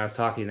 90% when I was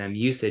talking to them,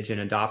 usage and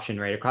adoption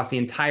rate across the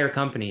entire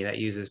company that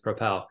uses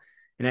Propel.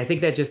 And I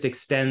think that just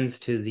extends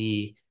to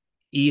the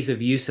ease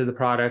of use of the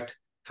product,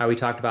 how we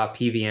talked about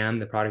PVM,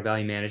 the product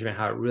value management,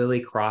 how it really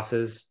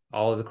crosses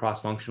all of the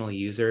cross-functional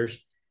users.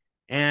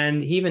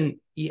 And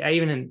I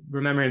even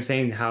remember him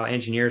saying how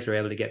engineers were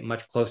able to get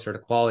much closer to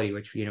quality,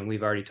 which,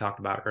 we've already talked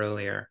about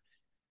earlier.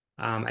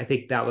 I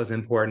think that was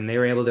important. They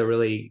were able to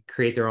really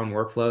create their own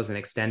workflows and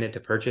extend it to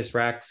purchase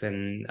recs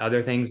and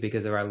other things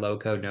because of our low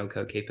code, no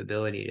code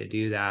capability to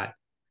do that.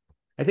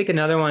 I think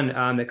another one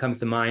that comes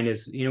to mind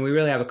is, we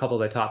really have a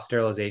couple of the top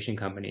sterilization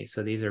companies.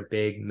 So these are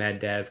big med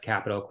dev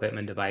capital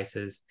equipment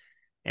devices,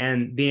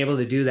 and being able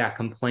to do that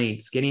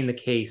complaints, getting the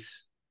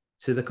case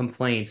to the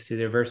complaints, to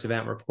the adverse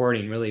event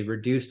reporting really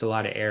reduced a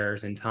lot of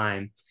errors in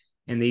time.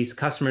 And these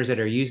customers that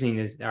are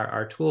using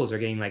our tools are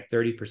getting like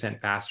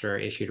 30% faster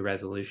issue to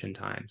resolution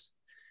times.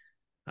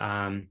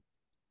 And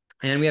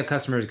we have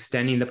customers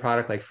extending the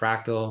product like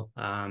Fractal,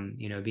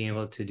 being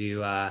able to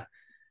do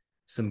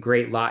some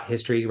great lot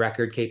history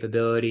record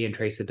capability and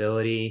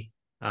traceability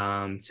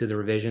to the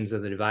revisions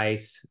of the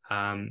device.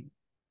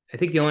 I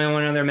think the only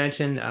one other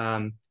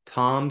mention,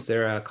 Tom's,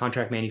 they're a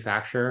contract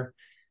manufacturer,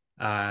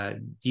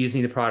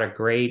 using the product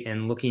great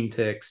and looking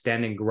to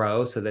extend and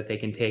grow so that they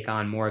can take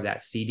on more of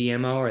that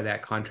CDMO or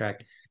that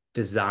contract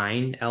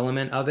design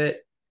element of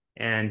it,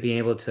 and being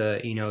able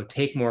to,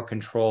 take more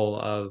control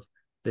of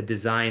the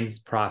designs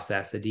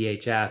process, the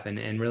DHF,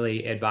 and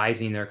really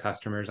advising their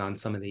customers on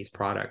some of these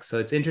products. So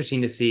it's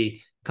interesting to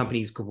see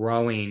companies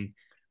growing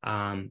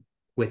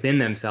within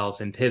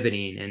themselves and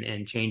pivoting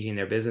and changing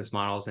their business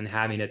models and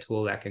having a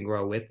tool that can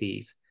grow with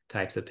these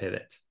types of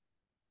pivots.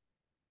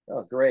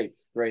 Oh, great.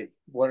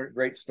 What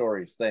great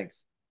stories.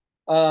 Thanks.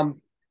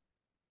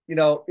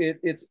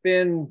 It's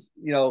been,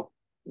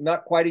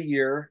 not quite a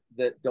year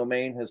that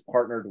Domain has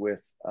partnered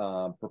with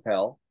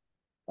Propel.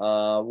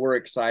 We're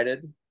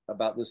excited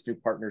about this new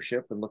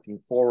partnership and looking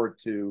forward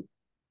to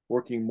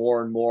working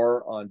more and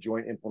more on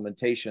joint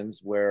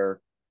implementations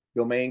where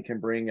Domain can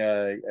bring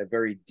a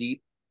very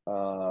deep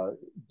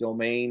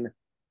domain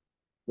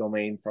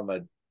from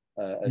a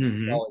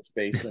knowledge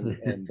base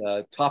and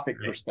topic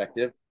Right.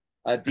 perspective,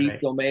 a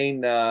deep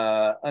domain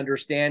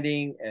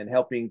understanding and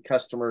helping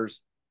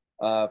customers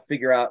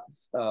figure out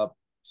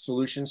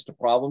solutions to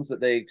problems that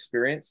they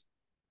experience,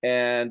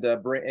 and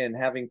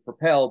having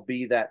Propel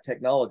be that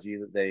technology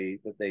that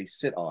they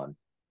sit on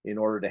in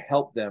order to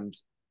help them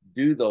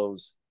do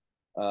those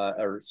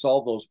or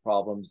solve those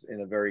problems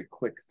in a very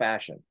quick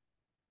fashion.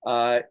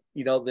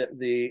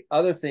 The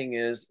other thing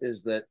is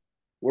that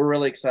we're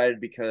really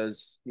excited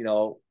because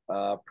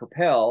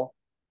Propel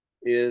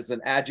is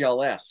an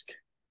agile-esque.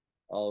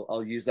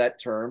 I'll use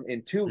that term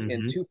in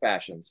two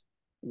fashions.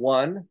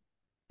 One,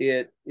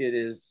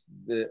 it's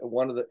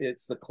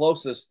the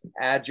closest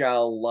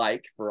agile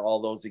like for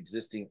all those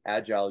existing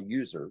agile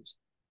users,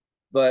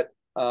 but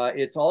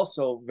it's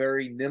also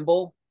very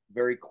nimble,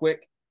 very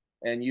quick,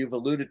 and you've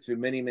alluded to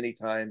many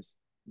times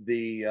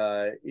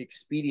the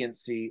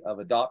expediency of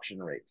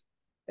adoption rate.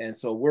 And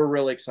so we're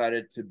really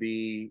excited to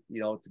be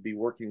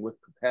working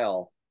with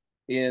Propel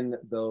in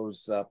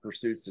those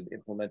pursuits of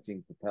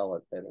implementing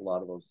Propel at a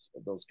lot of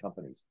those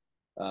companies,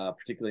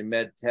 particularly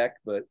med tech,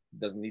 but it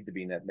doesn't need to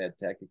be med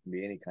tech. It can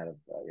be any kind of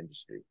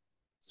industry.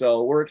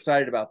 So we're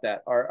excited about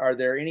that. Are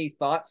there any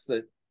thoughts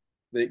that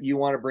you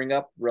want to bring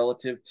up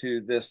relative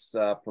to this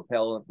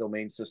Propel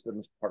Domain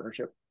Systems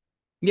partnership?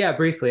 Yeah,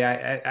 briefly.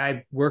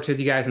 I've worked with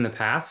you guys in the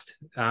past,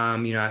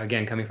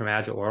 again, coming from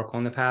Agile Oracle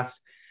in the past.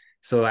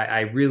 So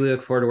I really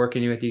look forward to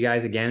working with you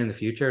guys again in the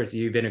future.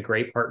 You've been a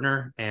great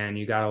partner and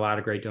you got a lot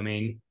of great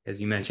domain,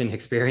 as you mentioned,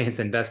 experience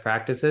and best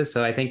practices.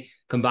 So I think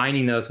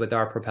combining those with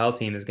our Propel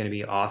team is going to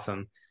be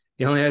awesome.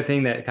 The only other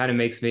thing that kind of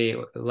makes me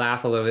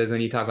laugh a little is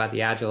when you talk about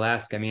the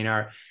Agile-esque. I mean,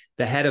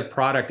 the head of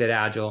product at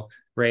Agile,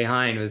 Ray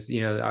Hine, was,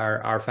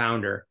 our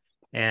founder.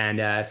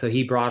 And so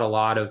he brought a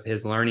lot of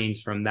his learnings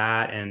from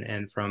that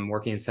and from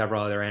working in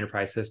several other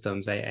enterprise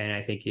systems. And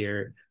I think he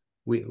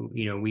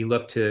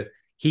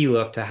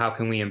looked to how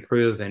can we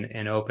improve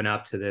and open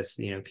up to this,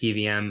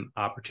 PVM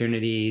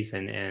opportunities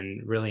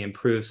and really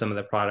improve some of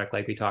the product,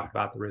 like we talked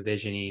about the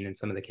revisioning and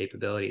some of the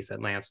capabilities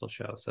that Lance will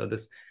show. So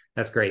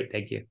that's great.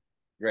 Thank you.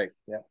 Great.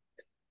 Yeah.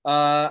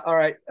 All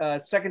right.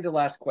 Second to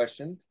last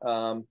question.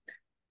 I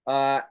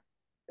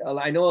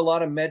know a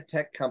lot of med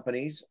tech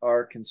companies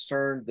are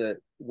concerned that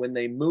when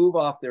they move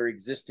off their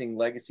existing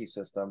legacy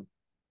system,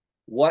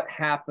 what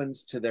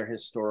happens to their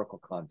historical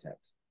content?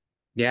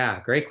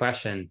 Yeah, great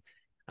question.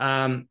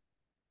 I'm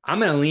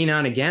going to lean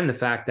on again the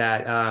fact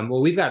that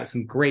we've got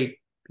some great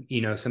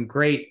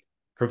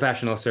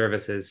professional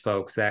services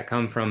folks that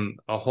come from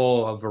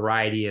a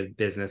variety of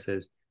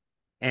businesses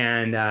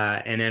and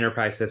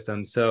enterprise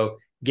systems. So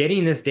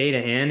getting this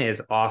data in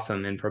is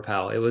awesome in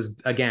Propel. It was,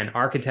 again,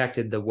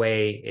 architected the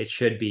way it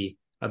should be,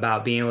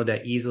 about being able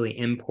to easily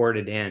import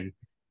it in.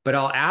 But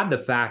I'll add the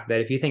fact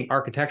that if you think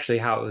architecturally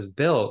how it was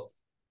built,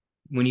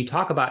 when you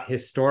talk about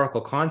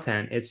historical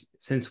content, it's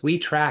since we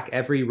track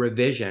every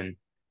revision,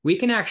 we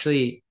can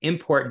actually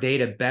import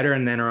data better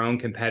than our own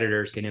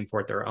competitors can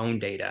import their own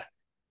data,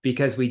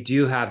 because we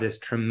do have this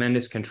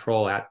tremendous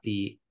control at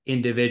the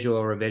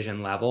individual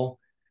revision level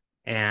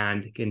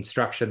and can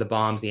structure the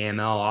BOMs, the AML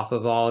off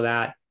of all of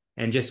that,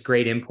 and just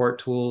great import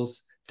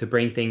tools to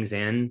bring things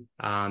in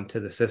to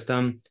the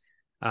system.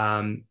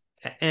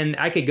 And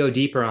I could go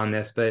deeper on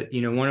this, but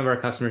one of our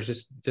customers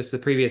just the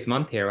previous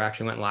month here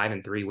actually went live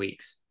in 3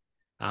 weeks.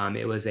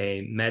 It was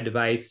a med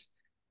device,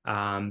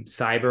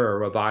 cyber or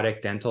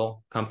robotic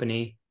dental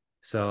company.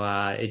 So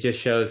it just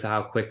shows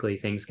how quickly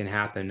things can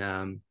happen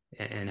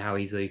and how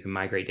easily you can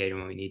migrate data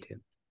when we need to.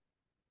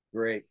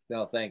 Great.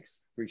 No, thanks.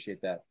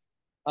 Appreciate that.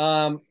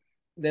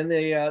 Then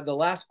the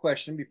last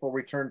question before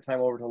we turn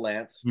time over to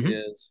Lance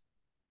is,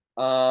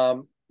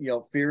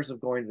 fears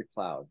of going to the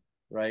cloud,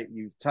 right?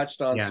 You've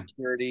touched on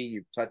security,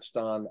 you've touched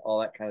on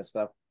all that kind of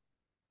stuff,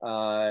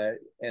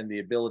 and the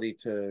ability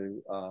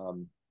to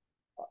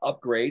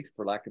upgrade,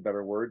 for lack of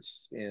better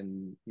words,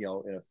 in in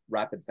a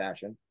rapid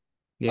fashion.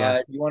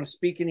 Yeah. You want to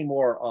speak any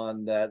more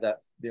on that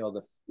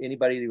the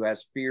anybody who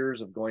has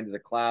fears of going to the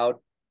cloud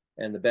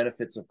and the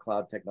benefits of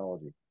cloud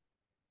technology?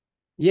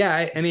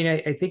 Yeah, I mean,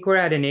 I think we're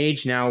at an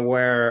age now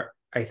where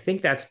I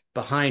think that's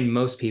behind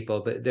most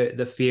people, but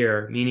the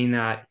fear, meaning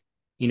that,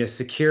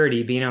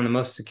 security, being on the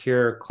most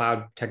secure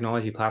cloud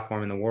technology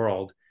platform in the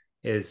world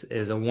is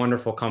a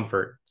wonderful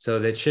comfort. So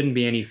there shouldn't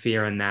be any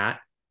fear in that.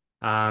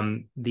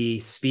 The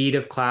speed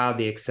of cloud,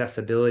 the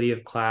accessibility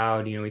of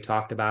cloud, we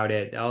talked about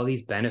it, all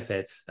these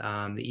benefits,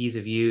 the ease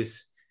of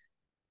use,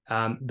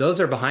 those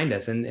are behind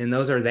us, and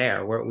those are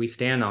there where we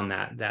stand on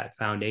that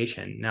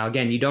foundation. Now,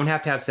 again, you don't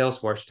have to have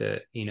Salesforce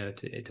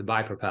to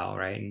buy Propel,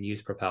 right, and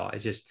use Propel.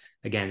 It's just,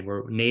 again,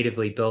 we're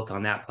natively built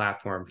on that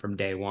platform from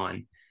day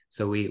one,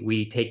 so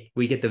we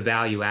get the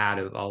value out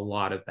of a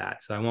lot of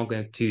that. So I won't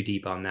go too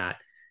deep on that.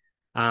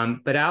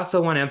 But I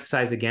also want to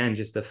emphasize again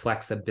just the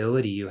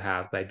flexibility you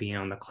have by being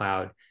on the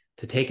cloud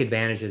to take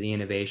advantage of the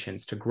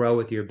innovations, to grow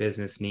with your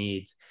business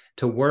needs,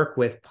 to work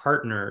with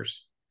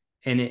partners,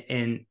 and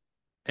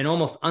an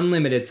almost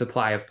unlimited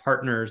supply of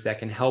partners that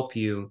can help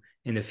you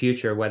in the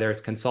future, whether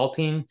it's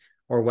consulting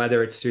or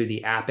whether it's through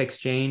the app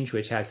exchange,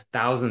 which has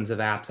thousands of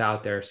apps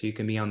out there. So you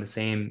can be on the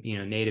same,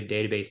 native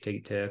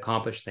database to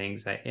accomplish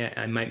things.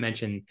 I might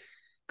mention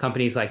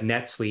companies like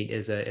NetSuite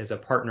is a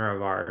partner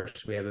of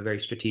ours. We have a very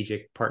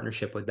strategic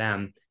partnership with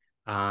them,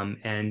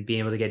 and being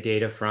able to get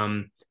data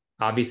from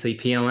obviously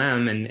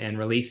PLM and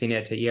releasing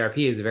it to ERP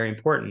is very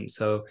important.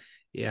 So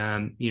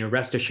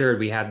rest assured,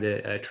 we have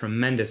a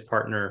tremendous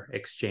partner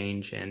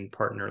exchange and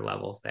partner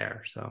levels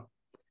there. So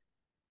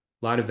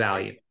a lot of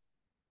value.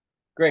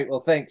 Great. Well,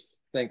 thanks,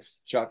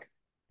 Chuck.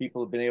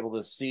 People have been able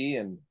to see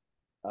and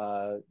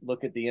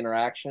look at the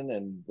interaction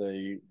and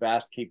the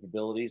vast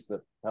capabilities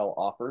that Propel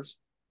offers.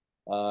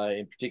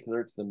 In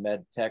particular, to the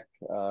med tech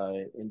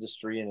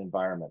industry and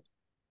environment.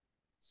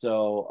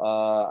 So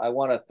I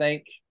want to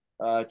thank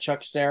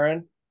Chuck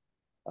Serrin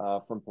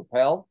from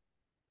Propel.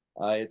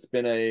 It's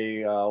been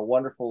a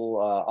wonderful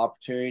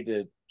opportunity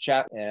to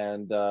chat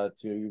and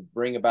to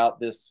bring about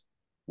this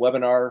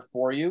webinar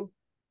for you.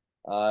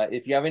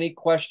 If you have any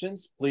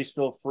questions, please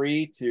feel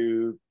free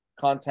to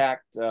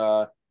contact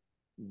the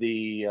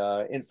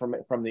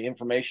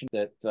information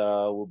that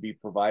will be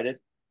provided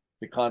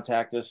to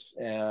contact us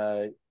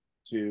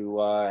to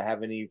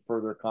have any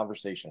further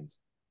conversations.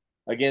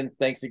 Again,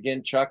 thanks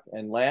again, Chuck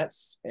and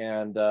Lance,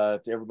 and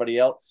to everybody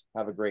else,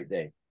 have a great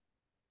day.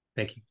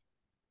 Thank you.